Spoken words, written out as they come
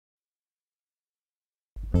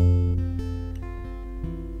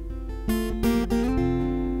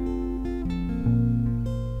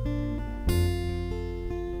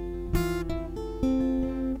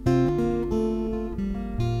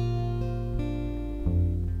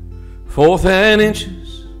4th and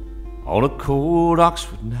inches on a cold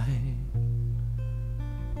Oxford night.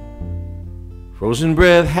 Frozen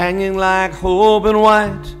breath hanging like hope in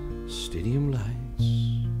white stadium lights.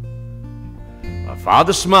 My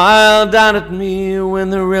father smiled down at me when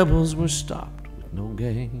the rebels were stopped with no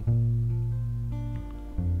gain.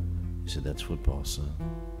 He said, "That's football, son.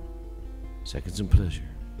 Seconds in pleasure,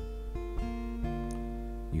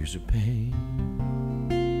 years of pain."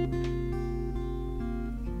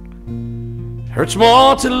 It hurts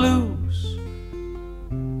more to lose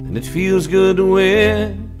than it feels good to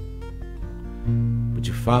win. But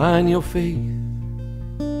you find your faith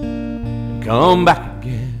and come back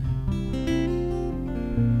again.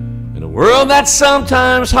 In a world that's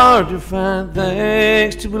sometimes hard to find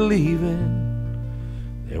things to believe in,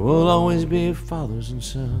 there will always be fathers and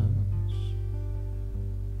sons.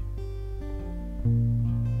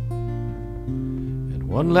 And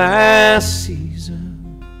one last season,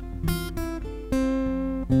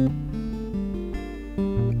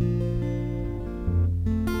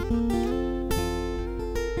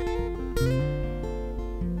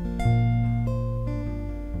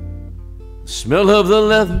 the smell of the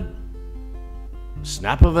leather, the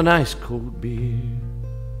snap of an ice-cold beer,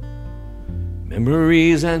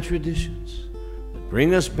 memories and traditions that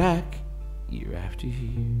bring us back year after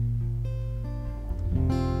year.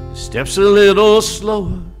 It steps a little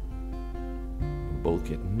slower, we're both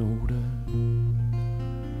getting older,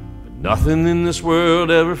 but nothing in this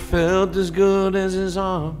world ever felt as good as his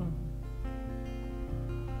arm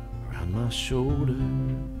around my shoulder.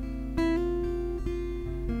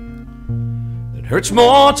 It hurts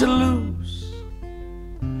more to lose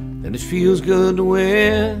than it feels good to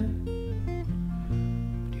win.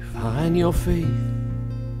 But you find your faith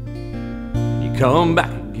and you come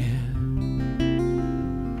back again.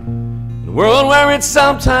 In a world where it's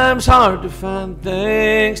sometimes hard to find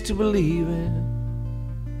things to believe in,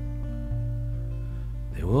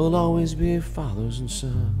 there will always be fathers and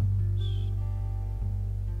sons.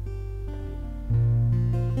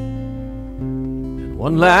 And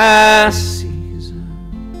one last season,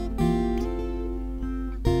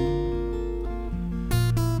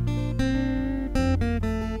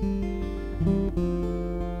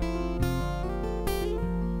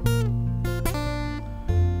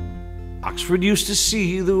 Oxford used to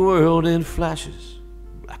see the world in flashes,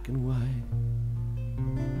 black and white.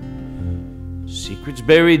 Secrets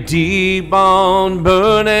buried deep on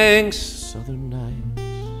burning southern nights.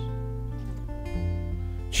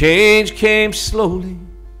 Change came slowly,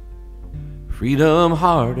 freedom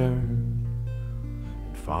hard earned,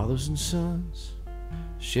 and fathers and sons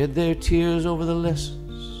shed their tears over the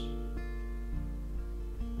lessons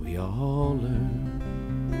we all learned.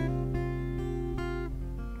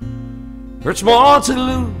 Hurts more to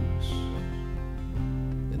lose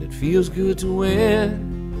than it feels good to win.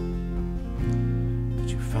 But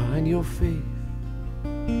you find your faith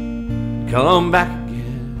and come back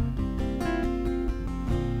again.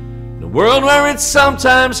 In a world where it's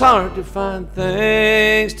sometimes hard to find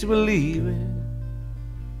things to believe in,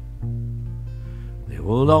 there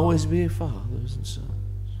will always be fathers and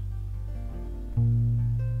sons.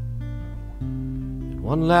 And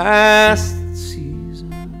one last season,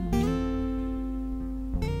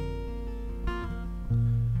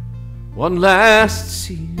 one last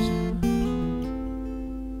season.